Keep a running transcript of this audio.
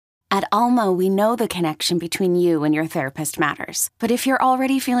At Alma, we know the connection between you and your therapist matters. But if you're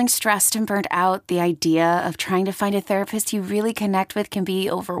already feeling stressed and burnt out, the idea of trying to find a therapist you really connect with can be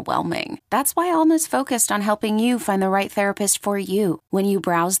overwhelming. That's why Alma's focused on helping you find the right therapist for you. When you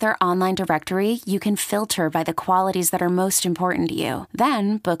browse their online directory, you can filter by the qualities that are most important to you.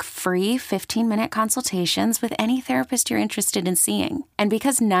 Then book free 15-minute consultations with any therapist you're interested in seeing. And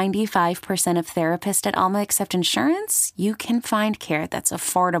because 95% of therapists at Alma accept insurance, you can find care that's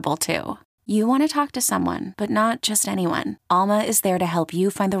affordable too. You want to talk to someone, but not just anyone. Alma is there to help you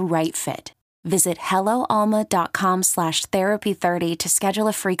find the right fit. Visit helloalma.com/therapy30 to schedule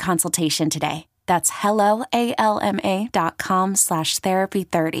a free consultation today. That's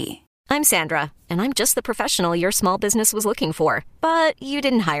helloalma.com/therapy30. I'm Sandra, and I'm just the professional your small business was looking for. But you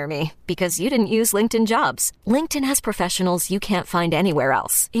didn't hire me because you didn't use LinkedIn Jobs. LinkedIn has professionals you can't find anywhere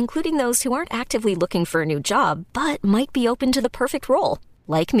else, including those who aren't actively looking for a new job, but might be open to the perfect role,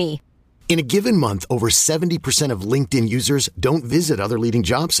 like me. In a given month, over 70% of LinkedIn users don't visit other leading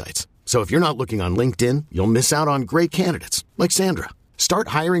job sites. So if you're not looking on LinkedIn, you'll miss out on great candidates like Sandra. Start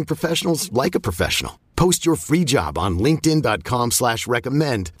hiring professionals like a professional. Post your free job on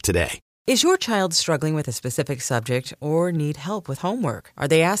linkedin.com/recommend today. Is your child struggling with a specific subject or need help with homework? Are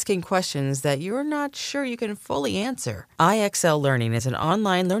they asking questions that you're not sure you can fully answer? IXL Learning is an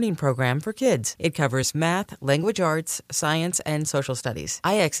online learning program for kids. It covers math, language arts, science, and social studies.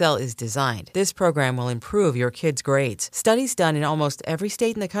 IXL is designed. This program will improve your kids' grades. Studies done in almost every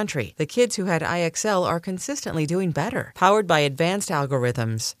state in the country. The kids who had IXL are consistently doing better. Powered by advanced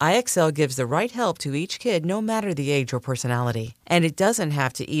algorithms, IXL gives the right help to each kid no matter the age or personality. And it doesn't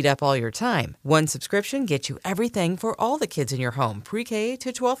have to eat up all your time. One subscription gets you everything for all the kids in your home, pre-K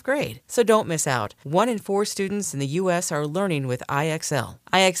to 12th grade. So don't miss out. 1 in 4 students in the U.S. are learning with IXL.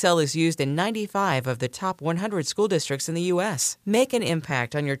 IXL is used in 95 of the top 100 school districts in the U.S. Make an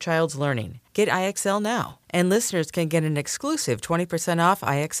impact on your child's learning. Get IXL now. And listeners can get an exclusive 20% off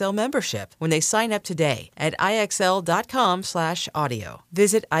IXL membership when they sign up today at IXL.com/audio.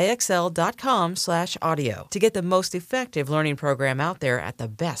 Visit IXL.com/audio to get the most effective learning program out there at the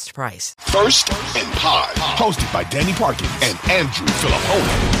best price. First and Pod, hosted by Danny Parkin and Andrew Filippone.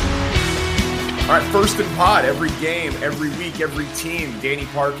 All right, First and Pod, every game, every week, every team. Danny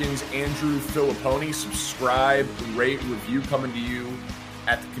Parkins, Andrew Filippone. Subscribe, rate, review coming to you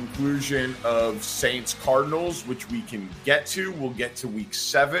at the conclusion of Saints-Cardinals, which we can get to. We'll get to week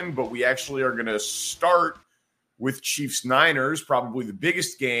 7, but we actually are going to start with Chiefs-Niners, probably the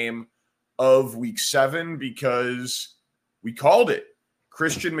biggest game of week 7 because we called it.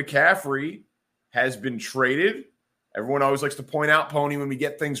 Christian McCaffrey has been traded. Everyone always likes to point out, Pony, when we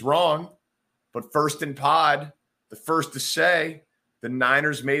get things wrong. But First and Pod, the first to say, the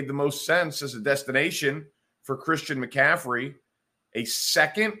Niners made the most sense as a destination for Christian McCaffrey. A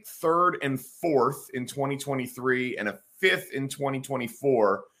 2nd, 3rd, and 4th in 2023 and a 5th in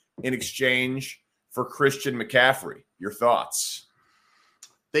 2024 in exchange for Christian McCaffrey. Your thoughts?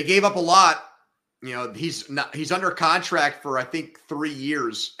 They gave up a lot. You know, he's under contract for, I think, 3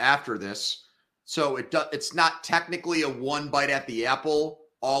 years after this. So it's not technically a one bite at the apple,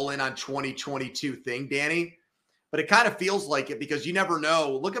 all in on 2022 thing, Danny. But it kind of feels like it because you never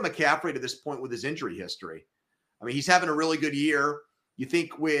know. Look at McCaffrey to this point with his injury history. I mean, he's having a really good year. You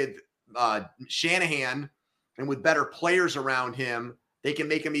think with Shanahan and with better players around him, they can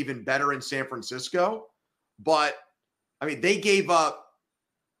make him even better in San Francisco. But, I mean, they gave up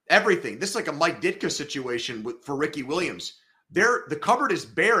everything. This is like a Mike Ditka situation for Ricky Williams. The cupboard is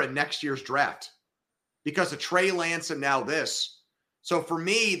bare in next year's draft because of Trey Lance and now this. So for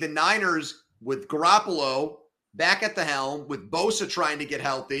me, the Niners with Garoppolo back at the helm, with Bosa trying to get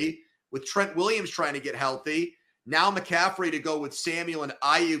healthy, with Trent Williams trying to get healthy, now McCaffrey to go with Samuel and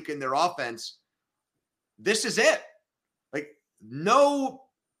Ayuk in their offense. This is it. Like, no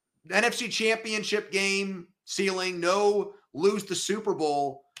NFC Championship game ceiling, no lose the Super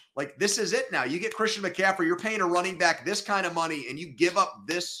Bowl. Like, this is it now. You get Christian McCaffrey, you're paying a running back this kind of money, and you give up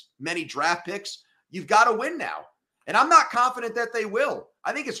this many draft picks, you've got to win now. And I'm not confident that they will.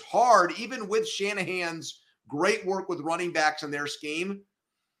 I think it's hard, even with Shanahan's great work with running backs in their scheme.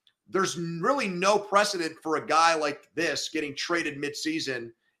 There's really no precedent for a guy like this getting traded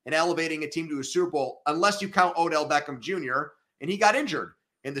midseason and elevating a team to a Super Bowl, unless you count Odell Beckham Jr., and he got injured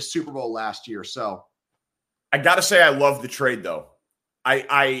in the Super Bowl last year. So I got to say I love the trade, though.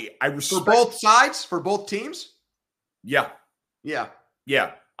 I respect for both sides, for both teams. Yeah.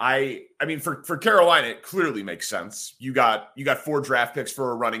 I mean, for Carolina, it clearly makes sense. You got 4 draft picks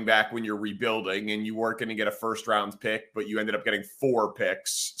for a running back when you're rebuilding, and you weren't going to get a first-round pick, but you ended up getting 4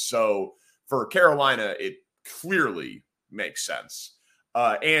 picks. So for Carolina, it clearly makes sense.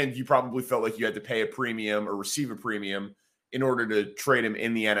 And you probably felt like you had to pay a premium or receive a premium in order to trade him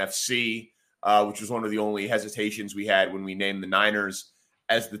in the NFC, which was one of the only hesitations we had when we named the Niners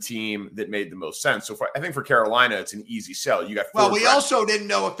as the team that made the most sense. So I think for Carolina, it's an easy sell. You got we also didn't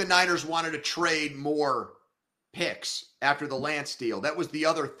know if the Niners wanted to trade more picks after the Lance deal. That was the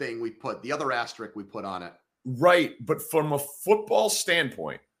other thing the other asterisk we put on it. Right. But from a football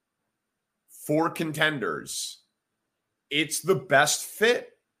standpoint, for contenders, it's the best fit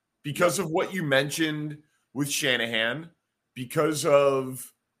because of what you mentioned with Shanahan, because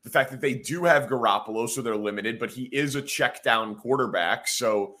of the fact that they do have Garoppolo, so they're limited, but he is a check down quarterback.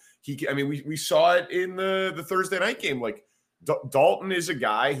 So we saw it in the Thursday night game. Like Dalton is a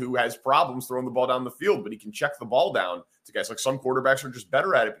guy who has problems throwing the ball down the field, but he can check the ball down to guys. Like some quarterbacks are just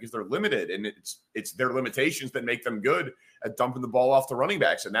better at it because they're limited, and it's their limitations that make them good at dumping the ball off the running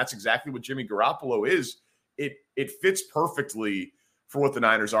backs. And that's exactly what Jimmy Garoppolo is. It fits perfectly for what the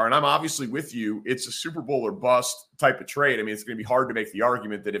Niners are. And I'm obviously with you. It's a Super Bowl or bust type of trade. I mean, it's going to be hard to make the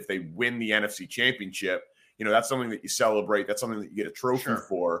argument that if they win the NFC Championship, that's something that you celebrate. That's something that you get a trophy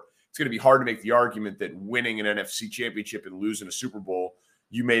for. It's going to be hard to make the argument that winning an NFC Championship and losing a Super Bowl,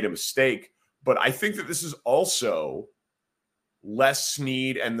 you made a mistake. But I think that this is also Les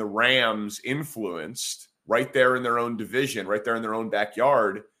Snead and the Rams influenced right there in their own division, right there in their own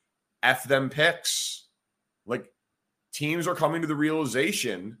backyard. F them picks. Like, teams are coming to the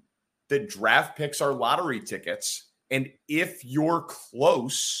realization that draft picks are lottery tickets. And if you're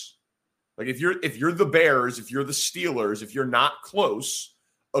close, like if you're the Bears, if you're the Steelers, if you're not close,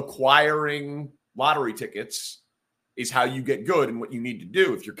 acquiring lottery tickets is how you get good and what you need to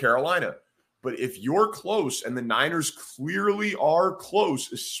do if you're Carolina. But if you're close, and the Niners clearly are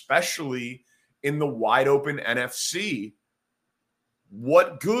close, especially in the wide open NFC,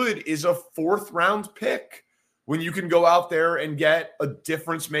 what good is a 4th round pick when you can go out there and get a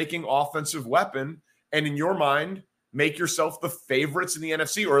difference-making offensive weapon and, in your mind, make yourself the favorites in the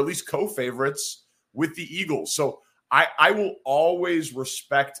NFC, or at least co-favorites with the Eagles? So I will always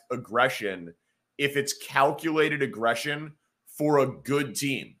respect aggression if it's calculated aggression for a good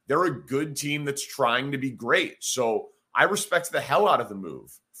team. They're a good team that's trying to be great. So I respect the hell out of the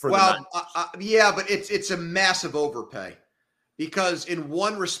move for the Niners. Yeah, but it's a massive overpay because in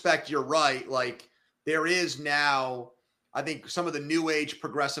one respect, you're right. Like, there is now, I think some of the new age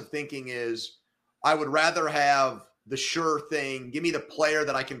progressive thinking is, I would rather have the sure thing. Give me the player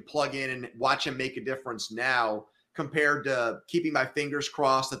that I can plug in and watch him make a difference now, compared to keeping my fingers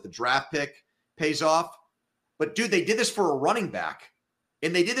crossed that the draft pick pays off. But dude, they did this for a running back,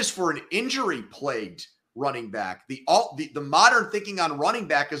 and they did this for an injury-plagued running back. The modern thinking on running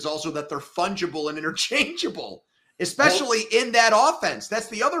back is also that they're fungible and interchangeable, especially in that offense. That's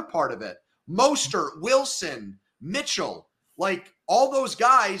the other part of it. Mostert, Wilson, Mitchell, like all those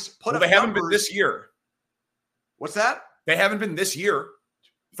guys put up. They haven't been this year. What's that? They haven't been this year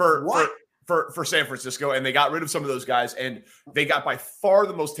for San Francisco, and they got rid of some of those guys, and they got by far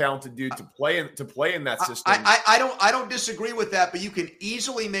the most talented dude to play in that system. I don't disagree with that, but you can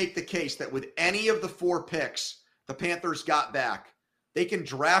easily make the case that with any of the 4 picks the Panthers got back, they can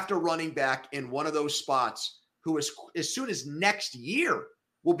draft a running back in one of those spots who is, as soon as next year,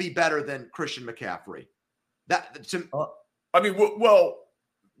 will be better than Christian McCaffrey.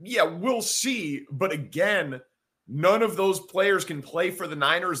 We'll see. But again, none of those players can play for the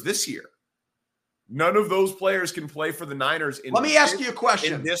Niners this year. None of those players can play for the Niners. Let me ask you a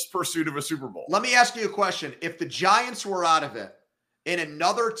question. In this pursuit of a Super Bowl. Let me ask you a question. If the Giants were out of it and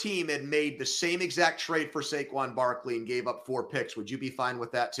another team had made the same exact trade for Saquon Barkley and gave up 4 picks, would you be fine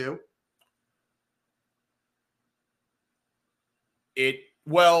with that too?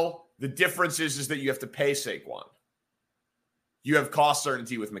 The difference is that you have to pay Saquon. You have cost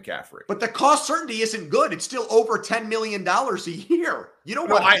certainty with McCaffrey. But the cost certainty isn't good. It's still over $10 million a year. You don't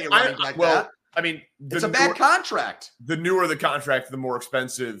want to pay a running back that. I mean, it's a bad contract. The newer the contract, the more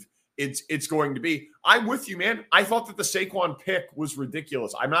expensive it's going to be. I'm with you, man. I thought that the Saquon pick was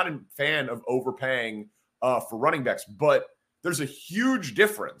ridiculous. I'm not a fan of overpaying for running backs, but there's a huge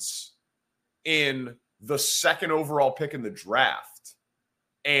difference in the 2nd overall pick in the draft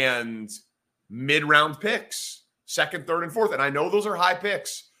and mid-round picks, 2nd, 3rd, and 4th. And I know those are high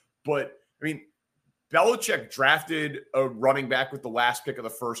picks, but I mean, Belichick drafted a running back with the last pick of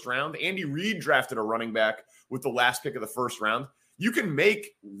the 1st round. Andy Reid drafted a running back with the last pick of the 1st round. You can make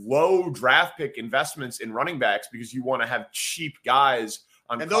low draft pick investments in running backs because you want to have cheap guys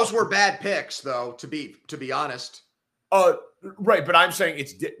on. And those were bad picks, though, to be honest. Right, but I'm saying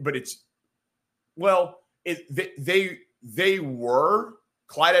they were.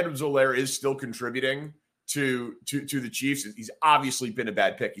 Clyde Edwards-Helaire is still contributing to the Chiefs. He's obviously been a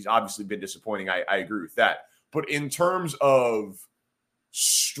bad pick. He's obviously been disappointing. I agree with that. But in terms of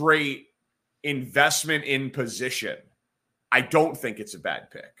straight investment in position, I don't think it's a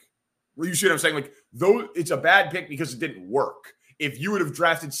bad pick. You see what I'm saying? Like, though it's a bad pick because it didn't work. If you would have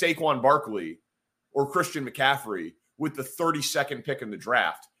drafted Saquon Barkley or Christian McCaffrey with the 32nd pick in the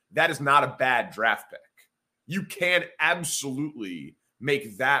draft, that is not a bad draft pick. You can absolutely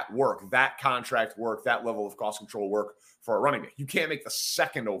make that work, that contract work, that level of cost control work for a running back. You can't make the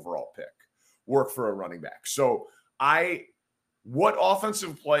second overall pick work for a running back. So what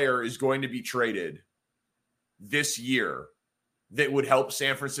offensive player is going to be traded this year that would help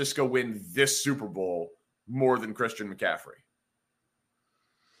San Francisco win this Super Bowl more than Christian McCaffrey?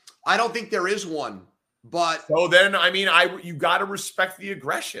 I don't think there is one, but so then, I mean, you got to respect the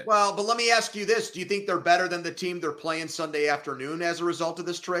aggression. Well, but let me ask you this. Do you think they're better than the team they're playing Sunday afternoon as a result of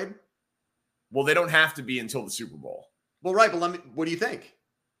this trade? Well, they don't have to be until the Super Bowl. Well, right, but what do you think?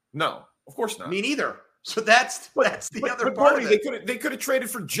 No, of course not. Me neither. So that's the other part of it. They could have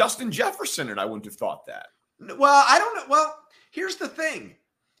traded for Justin Jefferson, and I wouldn't have thought that. Well, I don't know. Well, here's the thing.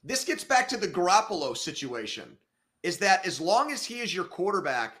 This gets back to the Garoppolo situation, is that as long as he is your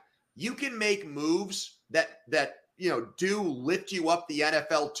quarterback, you can make moves that do lift you up the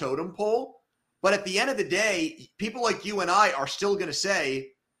NFL totem pole. But at the end of the day, people like you and I are still going to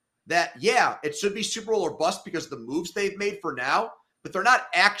say that, yeah, it should be Super Bowl or bust because of the moves they've made for now, but they're not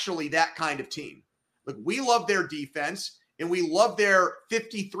actually that kind of team. Look, we love their defense and we love their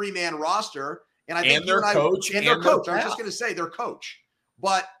 53-man roster. And I think their coach. I was just going to say their coach.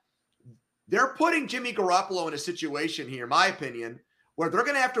 But they're putting Jimmy Garoppolo in a situation here, in my opinion, where they're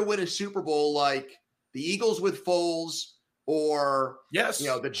going to have to win a Super Bowl like the Eagles with Foles, or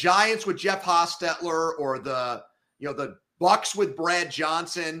the Giants with Jeff Hostetler, or the Bucks with Brad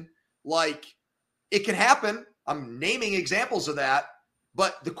Johnson. Like, it can happen. I'm naming examples of that.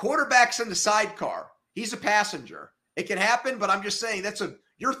 But the quarterback's in the sidecar. He's a passenger. It can happen, but I'm just saying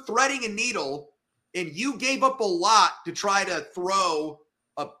you're threading a needle, and you gave up a lot to try to throw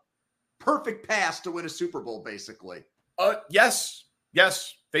a perfect pass to win a Super Bowl, basically. Yes,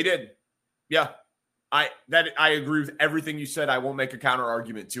 they did. Yeah. I agree with everything you said. I won't make a counter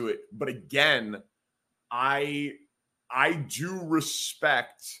argument to it. But again, I do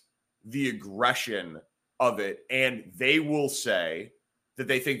respect the aggression of it. And they will say that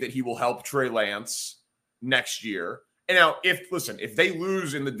they think that he will help Trey Lance next year. And now, if they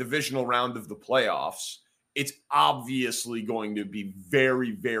lose in the divisional round of the playoffs, it's obviously going to be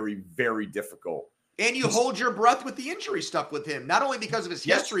very, very, very difficult. And you hold your breath with the injury stuff with him, not only because of his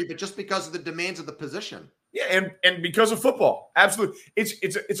history, but just because of the demands of the position. Yeah, and because of football. Absolutely.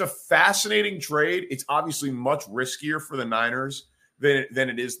 It's a fascinating trade. It's obviously much riskier for the Niners than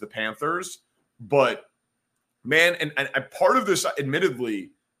it is the Panthers. But, man, and part of this,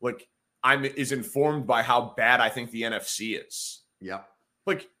 admittedly, like, is informed by how bad I think the NFC is. Yeah.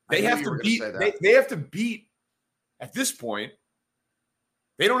 Like, they have to beat they have to beat at this point.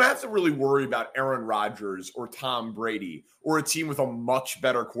 They don't have to really worry about Aaron Rodgers or Tom Brady or a team with a much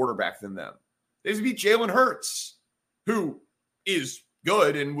better quarterback than them. They have to beat Jalen Hurts, who is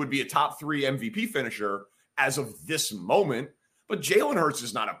good and would be a top 3 MVP finisher as of this moment. But Jalen Hurts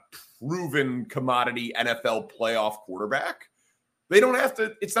is not a proven commodity NFL playoff quarterback. They don't have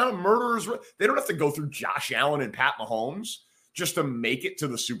to, it's not a murderer's. They don't have to go through Josh Allen and Pat Mahomes just to make it to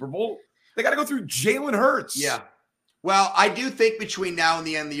the Super Bowl. They got to go through Jalen Hurts. Yeah. Well, I do think between now and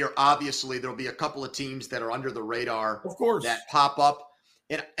the end of the year, obviously, there'll be a couple of teams that are under the radar, of course, that pop up.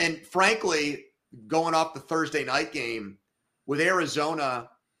 And frankly, going off the Thursday night game with Arizona,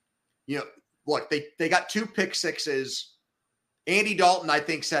 look, they got 2 pick sixes. Andy Dalton, I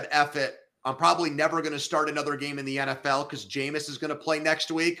think, said, F it. I'm probably never going to start another game in the NFL because Jameis is going to play next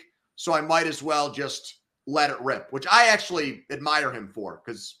week. So I might as well just let it rip, which I actually admire him for,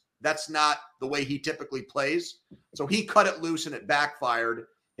 because that's not the way he typically plays. So he cut it loose and it backfired,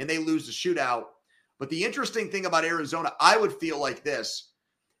 and they lose the shootout. But the interesting thing about Arizona, I would feel like this.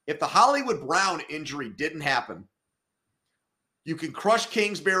 If the Hollywood Brown injury didn't happen, you can crush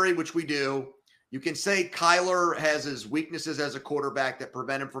Kingsbury, which we do. You can say Kyler has his weaknesses as a quarterback that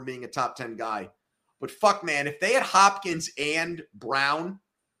prevent him from being a top 10 guy. But fuck, man, if they had Hopkins and Brown,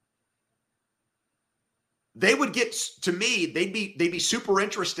 they would get, to me, they'd be super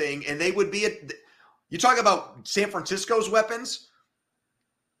interesting, and they would be you talk about San Francisco's weapons,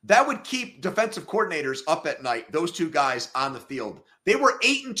 that would keep defensive coordinators up at night, those 2 guys on the field. They were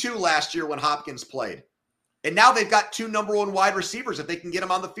 8-2 last year when Hopkins played. And now they've got 2 number 1 wide receivers if they can get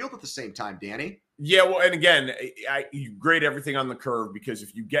them on the field at the same time, Danny. Yeah, well, and again, you grade everything on the curve, because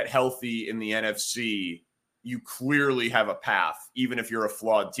if you get healthy in the NFC, you clearly have a path, even if you're a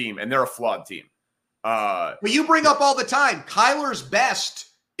flawed team, and they're a flawed team. Well, you bring up all the time, Kyler's best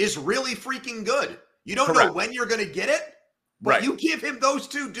is really freaking good. You don't know when you're going to get it, but you give him those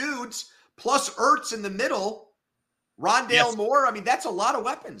two dudes plus Ertz in the middle, Rondale Moore. I mean, that's a lot of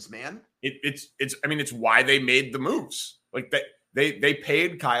weapons, man. It's why they made the moves. Like they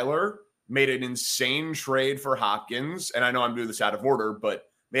paid Kyler, made an insane trade for Hopkins, and I know I'm doing this out of order, but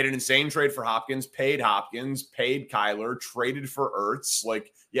made an insane trade for Hopkins, paid Kyler, traded for Ertz,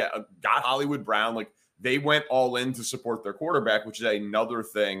 got Hollywood Brown. Like, they went all in to support their quarterback, which is another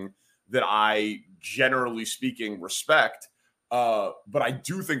thing that I, generally speaking, respect. But I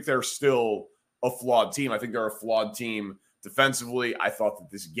do think they're still a flawed team. I think they're a flawed team defensively. I thought that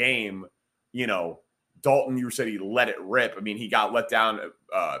this game, Dalton, you said he let it rip. I mean, he got let down.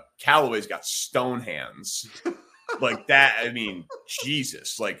 Callaway's got stone hands. Like that, I mean,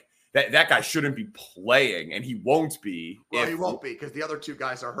 Jesus. Like, that guy shouldn't be playing, and he won't be. Well, he won't be because the other two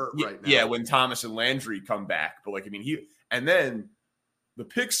guys are hurt right now. Yeah, when Thomas and Landry come back. But, and then the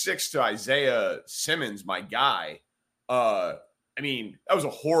pick 6 to Isaiah Simmons, my guy, that was a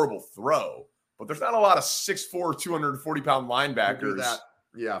horrible throw. But there's not a lot of 6'4", 240-pound linebackers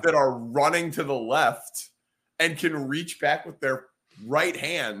that are running to the left and can reach back with their right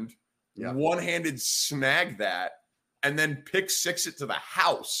hand, one-handed snag that, and then pick 6 it to the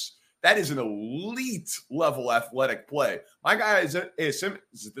house. That is an elite level athletic play. My guy Isaiah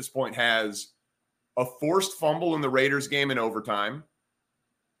Simmons at this point has a forced fumble in the Raiders game in overtime,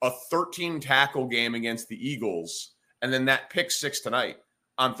 a 13 tackle game against the Eagles, and then that pick 6 tonight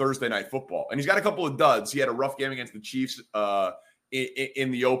on Thursday Night Football. And he's got a couple of duds. He had a rough game against the Chiefs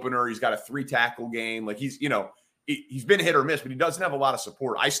in the opener. He's got a 3 tackle game. Like, he's been hit or miss, but he doesn't have a lot of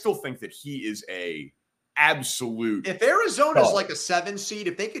support. I still think that he is a absolute. If Arizona's like a 7 seed,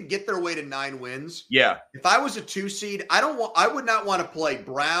 if they could get their way to 9 wins, if I was a 2 seed, I would not want to play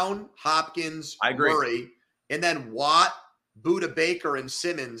Brown, Hopkins, Murray, and then Watt, Buda Baker, and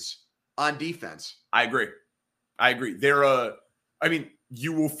Simmons on defense. I agree.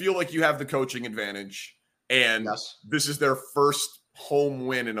 You will feel like you have the coaching advantage, and this is their first home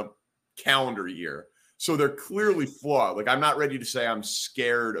win in a calendar year. So they're clearly flawed. Like, I'm not ready to say I'm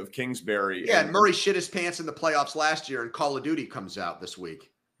scared of Kingsbury. Yeah, and Murray shit his pants in the playoffs last year, and Call of Duty comes out this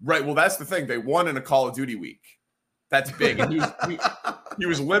week. Right. Well, that's the thing. They won in a Call of Duty week. That's big. And he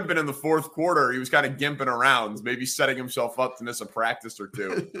was limping in the fourth quarter. He was kind of gimping around, maybe setting himself up to miss a practice or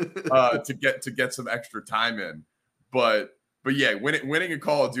two to get some extra time in. But yeah, winning a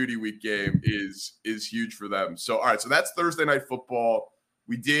Call of Duty week game is huge for them. So, all right. So that's Thursday Night Football.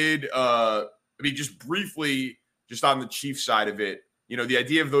 We did just briefly, just on the Chiefs side of it, the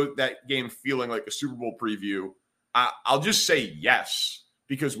idea of that game feeling like a Super Bowl preview, I'll just say yes,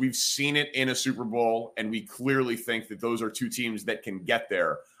 because we've seen it in a Super Bowl, and we clearly think that those are two teams that can get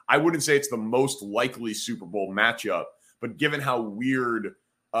there. I wouldn't say it's the most likely Super Bowl matchup, but given how weird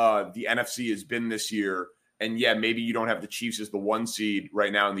the NFC has been this year, and maybe you don't have the Chiefs as the 1 seed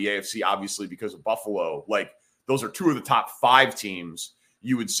right now in the AFC, obviously because of Buffalo. Like, those are 2 of the top 5 teams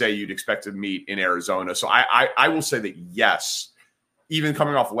you would say you'd expect to meet in Arizona. So I will say that yes, even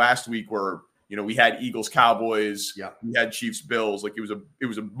coming off last week where, we had Eagles, Cowboys, we had Chiefs, Bills, like it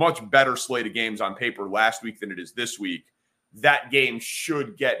was a much better slate of games on paper last week than it is this week. That game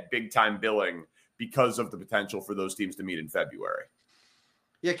should get big time billing because of the potential for those teams to meet in February.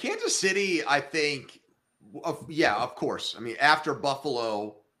 Yeah, Kansas City, I think, of course. I mean, after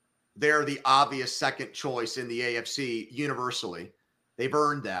Buffalo, they're the obvious second choice in the AFC universally. They've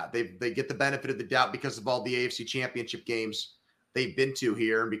earned that. They get the benefit of the doubt because of all the AFC championship games they've been to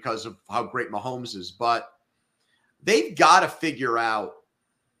here and because of how great Mahomes is. But they've got to figure out,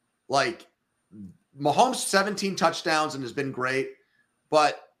 like, Mahomes 17 touchdowns and has been great,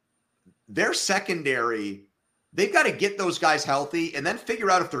 but their secondary, they've got to get those guys healthy and then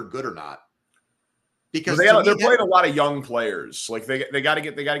figure out if they're good or not. Because they're playing a lot of young players. Like, they got to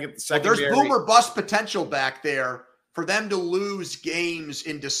get the secondary. There's boom or bust potential back there for them to lose games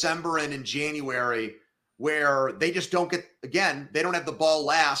in December and in January where they just don't get, again, they don't have the ball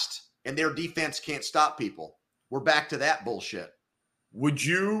last and their defense can't stop people. We're back to that bullshit.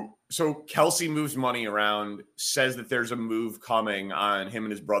 So Kelsey moves money around, says that there's a move coming on him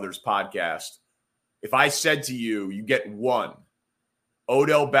and his brother's podcast. If I said to you, you get 1,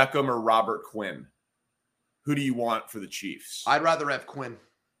 Odell Beckham or Robert Quinn, who do you want for the Chiefs? I'd rather have Quinn.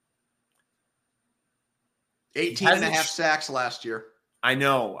 18 and a half sacks last year. I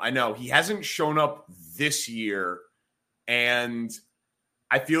know. He hasn't shown up this year, and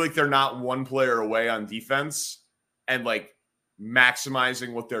I feel like they're not one player away on defense, and like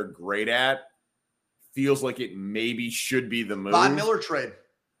maximizing what they're great at feels like it maybe should be the move. Von Miller trade.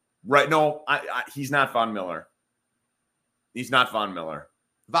 Right. No, he's not Von Miller. He's not Von Miller.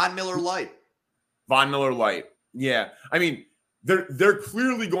 Von Miller light. Von Miller light. Yeah. I mean, they're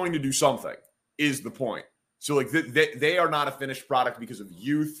clearly going to do something is the point. So like they are not a finished product because of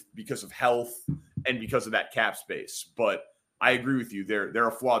youth, because of health, and because of that cap space. But I agree with you. They're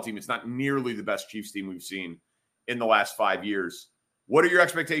a flawed team. It's not nearly the best Chiefs team we've seen in the last 5 years. What are your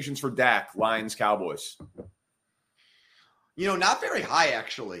expectations for Dak, Lions, Cowboys? Not very high,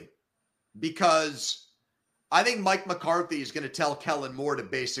 actually, because I think Mike McCarthy is going to tell Kellen Moore to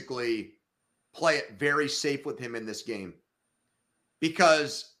basically play it very safe with him in this game,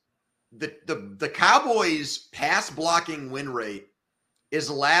 because the Cowboys' pass blocking win rate is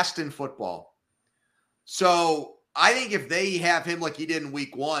last in football. So I think if they have him like he did in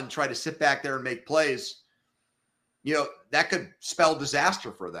week 1, try to sit back there and make plays, that could spell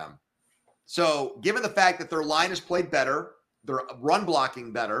disaster for them. So given the fact that their line has played better, their run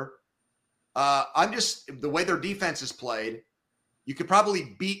blocking better, the way their defense is played, you could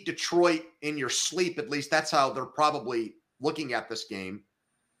probably beat Detroit in your sleep. At least that's how they're probably looking at this game.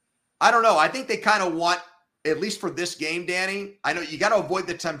 I don't know. I think they kind of want, at least for this game, Danny, I know you got to avoid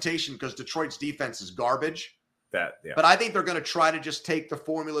the temptation because Detroit's defense is garbage. But I think they're going to try to just take the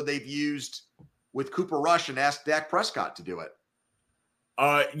formula they've used with Cooper Rush and ask Dak Prescott to do it.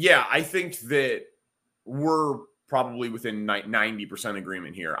 Yeah, I think that we're probably within 90%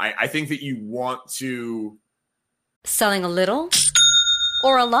 agreement here. I think that you want to... Selling a little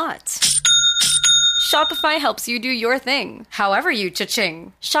or a lot? Shopify helps you do your thing, however you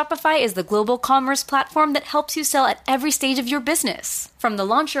cha-ching. Shopify is the global commerce platform that helps you sell at every stage of your business. From the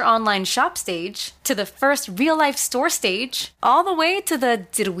launch your online shop stage, to the first real-life store stage, all the way to the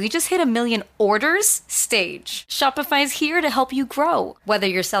did we just hit 1 million orders stage. Shopify's here to help you grow. Whether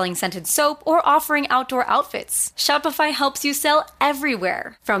you're selling scented soap or offering outdoor outfits, Shopify helps you sell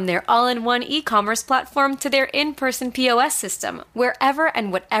everywhere. From their all-in-one e-commerce platform to their in-person POS system, wherever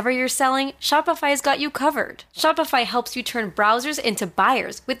and whatever you're selling, Shopify's got you covered. Shopify helps you turn browsers into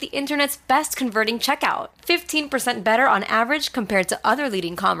buyers with the internet's best converting checkout. 15% better on average compared to other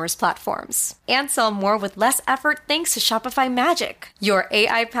leading commerce platforms. And sell more with less effort thanks to Shopify Magic, your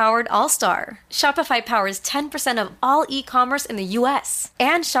AI-powered all-star. Shopify powers 10% of all e-commerce in the U.S.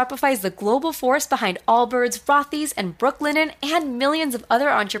 And Shopify is the global force behind Allbirds, Rothy's, and Brooklinen, and millions of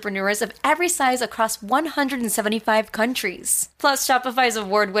other entrepreneurs of every size across 175 countries. Plus, Shopify's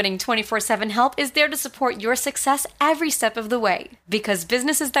award-winning 24/7 help is there to support your success every step of the way. Because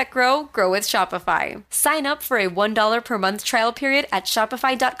businesses that grow with Shopify. Sign up for a $1 per month trial period at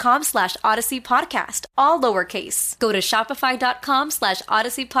shopify.com/Odyssey Podcast, all lowercase. Go to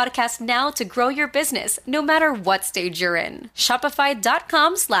shopify.com/Odyssey Podcast now to grow your business, no matter what stage you're in.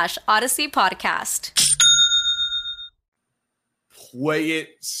 Shopify.com/Odyssey Podcast. Play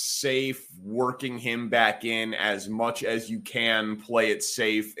it safe, working him back in as much as you can. Play it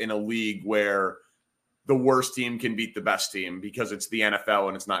safe in a league where the worst team can beat the best team because it's the NFL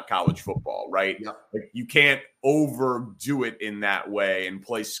and it's not college football, right? Yep. Like you can't overdo it in that way and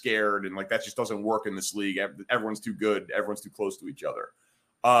play scared. And like, that just doesn't work in this league. Everyone's too good. Everyone's too close to each other.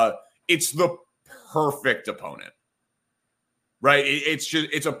 It's the perfect opponent, right?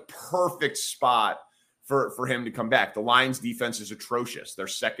 It's a perfect spot for him to come back. The Lions defense is atrocious. Their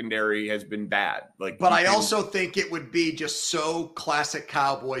secondary has been bad. But I also think it would be just so classic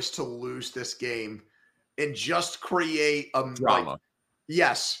Cowboys to lose this game and just create a drama.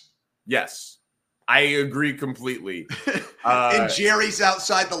 Yes. I agree completely. And Jerry's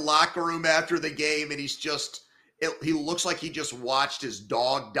outside the locker room after the game, and he looks like he just watched his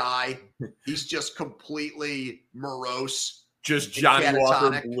dog die. He's just completely morose. Just Johnny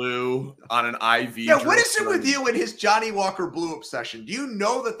Walker Blue on an IV. Yeah, what is it with you and his Johnny Walker Blue obsession? Do you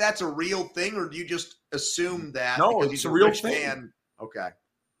know that that's a real thing, or do you just assume that? No, it's a real thing. Man? Okay.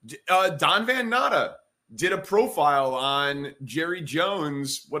 Don Van Natta did a profile on Jerry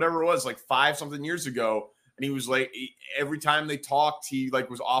Jones, whatever it was, like 5-something years ago. And he was like, every time they talked, he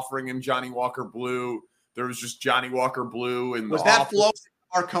like was offering him Johnny Walker Blue. There was just Johnny Walker Blue. And was that Flo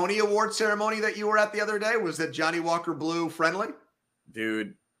Marconi Award ceremony that you were at the other day? Was that Johnny Walker Blue friendly?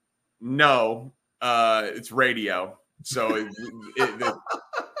 Dude, no. It's radio. So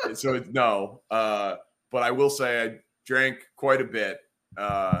no. But I will say I drank quite a bit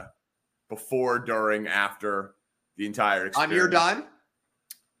before, during, after the entire experience. On your dime?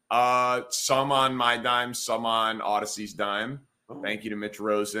 Some on my dime, some on Odyssey's dime. Oh. Thank you to Mitch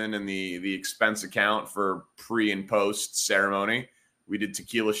Rosen and the expense account for pre and post ceremony. We did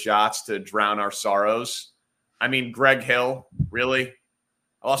tequila shots to drown our sorrows. I mean, Greg Hill, really?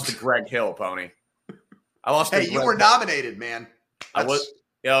 I lost to Greg Hill, Pony. I lost. Hey, you were nominated, man. I was.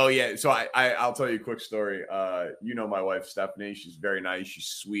 Oh yeah. So I'll tell you a quick story. My wife Stephanie. She's very nice. She's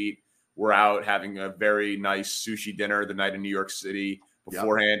sweet. We're out having a very nice sushi dinner the night in New York City.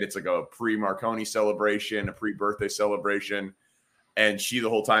 Beforehand, It's like a pre-Marconi celebration, a pre-birthday celebration. And she, the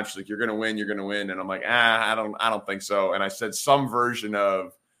whole time, she's like, "You're gonna win, you're gonna win." And I'm like, I don't think so. And I said some version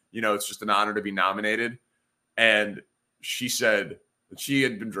of, it's just an honor to be nominated. And she said that she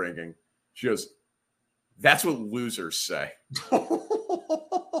had been drinking. She goes, "That's what losers say."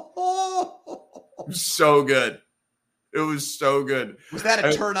 So good. It was so good. Was that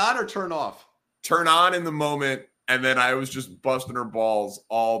a turn on or turn off? Turn on in the moment, and then I was just busting her balls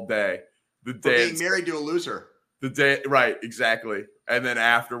all day. The day being married to a loser. The day, right, exactly. And then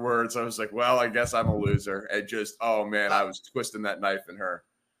afterwards, I was like, well, I guess I'm a loser. And just, oh man, I was twisting that knife in her.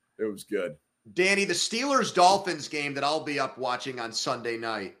 It was good. Danny, the Steelers-Dolphins game that I'll be up watching on Sunday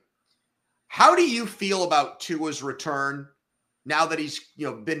night. How do you feel about Tua's return now that he's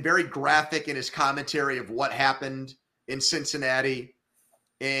been very graphic in his commentary of what happened in Cincinnati,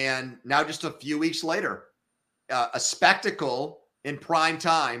 and now just a few weeks later, a spectacle in prime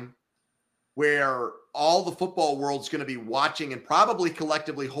time where all the football world's going to be watching and probably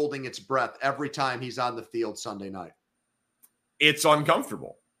collectively holding its breath every time he's on the field Sunday night? It's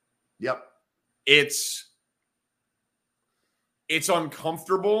uncomfortable. Yep. It's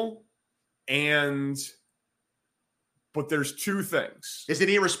uncomfortable, but there's two things. Is it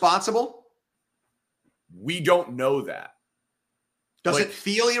irresponsible? We don't know that. Does it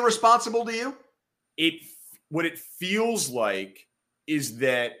feel irresponsible to you? What it feels like is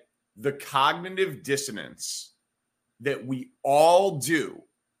that the cognitive dissonance that we all do,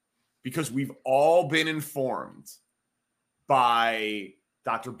 because we've all been informed by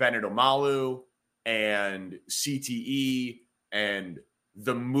Dr. Bennett Omalu and CTE and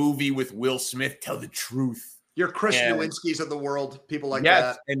the movie with Will Smith, Tell the Truth. Your Chris Nowinski's of the world, people like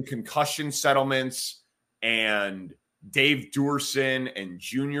that. And concussion settlements and Dave Duerson and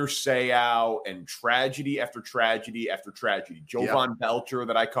Junior Seau and tragedy after tragedy after tragedy. Jovan Belcher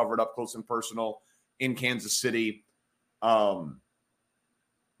that I covered up close and personal in Kansas City.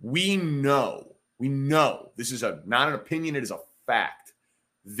 We know, this is not an opinion, it is a fact,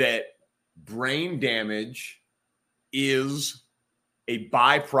 that brain damage is a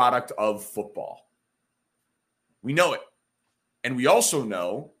byproduct of football. We know it. And we also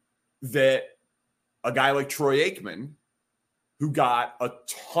know that a guy like Troy Aikman, who got a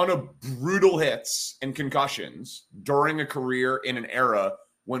ton of brutal hits and concussions during a career in an era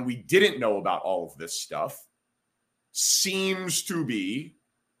when we didn't know about all of this stuff, seems to be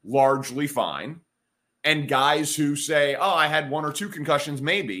largely fine. And guys who say, oh, I had one or two concussions,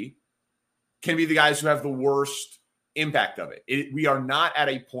 maybe, can be the guys who have the worst impact of it. We are not at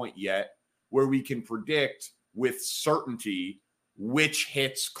a point yet where we can predict with certainty which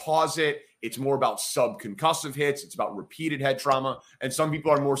hits cause it. It's more about subconcussive hits. It's about repeated head trauma. And some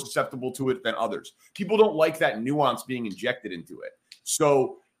people are more susceptible to it than others. People don't like that nuance being injected into it.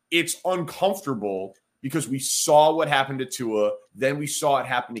 So it's uncomfortable because we saw what happened to Tua. Then we saw it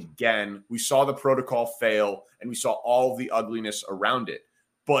happen again. We saw the protocol fail, and we saw all the ugliness around it.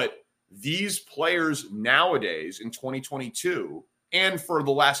 But these players nowadays in 2022, and for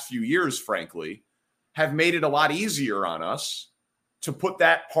the last few years, frankly, have made it a lot easier on us to put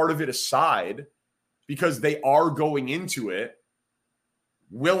that part of it aside because they are going into it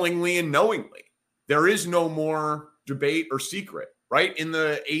willingly and knowingly. There is no more debate or secret, right? In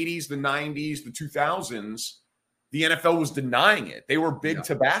the 80s, the 90s, the 2000s, the NFL was denying it. They were big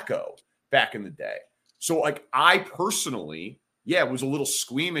tobacco back in the day. So, I personally, was a little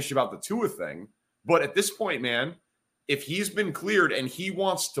squeamish about the Tua thing. But at this point, man, if he's been cleared and he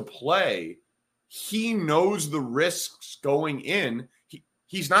wants to play, he knows the risks going in.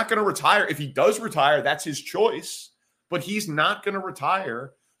 He's not going to retire. If he does retire, that's his choice. But he's not going to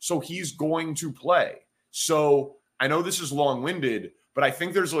retire, so he's going to play. So I know this is long-winded, but I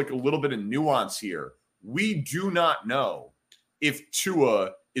think there's a little bit of nuance here. We do not know if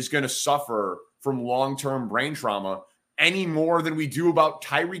Tua is going to suffer from long-term brain trauma any more than we do about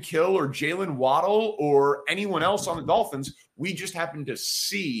Tyreek Hill or Jalen Waddle or anyone else on the Dolphins. We just happen to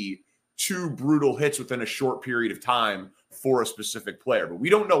see two brutal hits within a short period of time for a specific player. But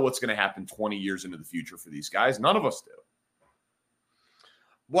we don't know what's going to happen 20 years into the future for these guys. None of us do.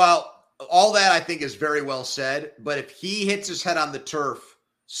 Well, all that I think is very well said. But if he hits his head on the turf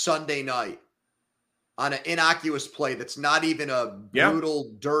Sunday night on an innocuous play that's not even a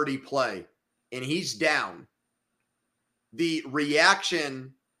brutal, dirty play, and he's down, the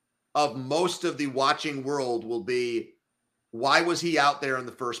reaction of most of the watching world will be, why was he out there in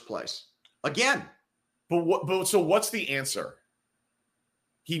the first place? Again, So what's the answer?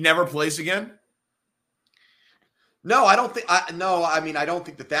 He never plays again? No, I don't think. I don't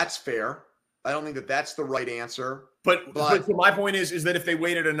think that that's fair. I don't think that that's the right answer. But so my point is that if they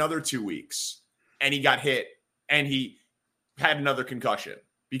waited another 2 weeks and he got hit and he had another concussion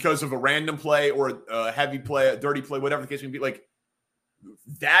because of a random play or a heavy play, a dirty play, whatever the case may be, like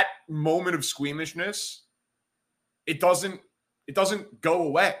that moment of squeamishness, it doesn't go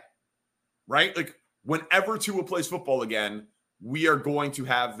away, right? Like whenever Tua plays football again, we are going to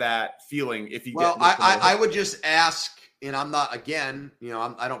have that feeling. If he I would just ask, and I'm not, again,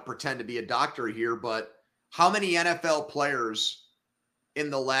 I don't pretend to be a doctor here, but how many NFL players in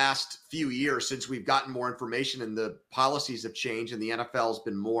the last few years, since we've gotten more information and the policies have changed and the NFL has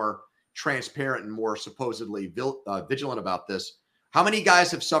been more transparent and more supposedly vigilant about this, how many guys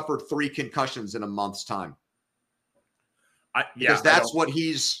have suffered 3 concussions in a month's time? Because that's what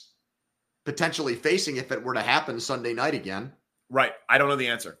he's potentially facing if it were to happen Sunday night again. Right. I don't know the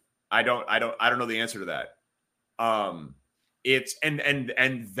answer. I don't know the answer to that. It's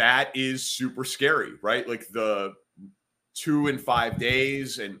and that is super scary, right? Like the 2 and 5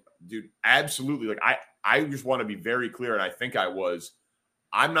 days, and dude, absolutely. Like I just want to be very clear, and I think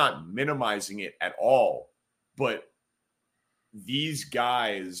I'm not minimizing it at all, but these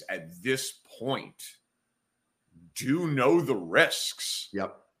guys at this point do know the risks.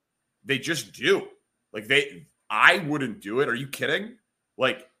 Yep. They just do. Like I wouldn't do it. Are you kidding?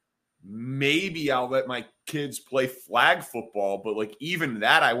 Like maybe I'll let my kids play flag football, but like even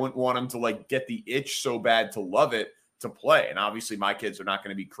that, I wouldn't want them to like get the itch so bad to love it to play. And obviously my kids are not going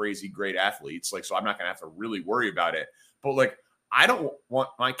to be crazy great athletes. Like, so I'm not going to have to really worry about it. But like, I don't want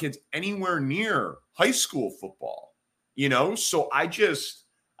my kids anywhere near high school football, So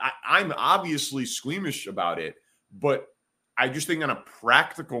I'm obviously squeamish about it, but I just think on a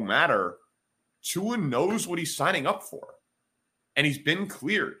practical matter, Tua knows what he's signing up for, and he's been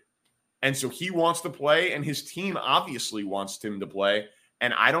cleared. And so he wants to play, and his team obviously wants him to play.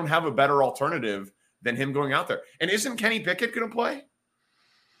 And I don't have a better alternative than him going out there. And isn't Kenny Pickett going to play?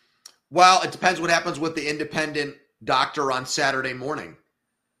 Well, it depends what happens with the independent doctor on Saturday morning,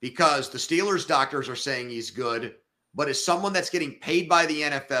 because the Steelers doctors are saying he's good. But as someone that's getting paid by the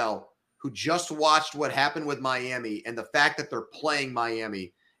NFL, who just watched what happened with Miami and the fact that they're playing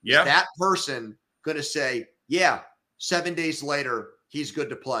Miami, is that person going to say, 7 days later, he's good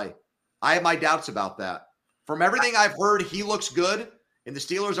to play? I have my doubts about that. From everything I've heard, he looks good, and the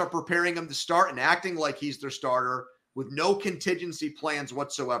Steelers are preparing him to start and acting like he's their starter with no contingency plans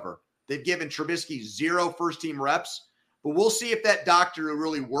whatsoever. They've given Trubisky 0 first-team reps, but we'll see if that doctor who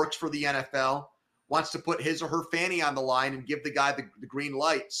really works for the NFL wants to put his or her fanny on the line and give the guy the green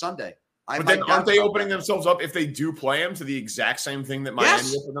light Sunday. But then aren't they opening themselves up if they do play him to the exact same thing that Miami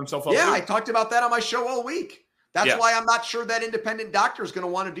opened themselves up to? Yeah, I talked about that on my show all week. That's why I'm not sure that independent doctor is going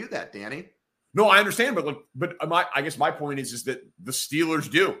to want to do that, Danny. No, I understand, but I guess my point is that the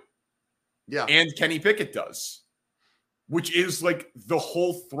Steelers do. Yeah. And Kenny Pickett does, which is like the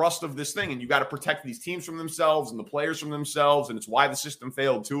whole thrust of this thing. And you got to protect these teams from themselves and the players from themselves. And it's why the system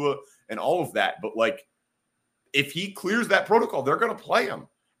failed Tua and all of that. But like, if he clears that protocol, they're going to play him.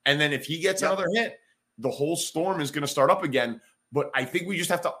 And then if he gets another hit, the whole storm is going to start up again. But I think we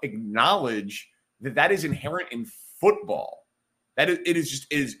just have to acknowledge that is inherent in football. It is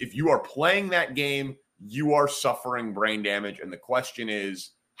if you are playing that game, you are suffering brain damage. And the question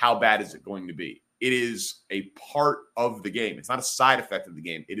is, how bad is it going to be? It is a part of the game. It's not a side effect of the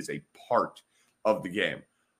game. It is a part of the game.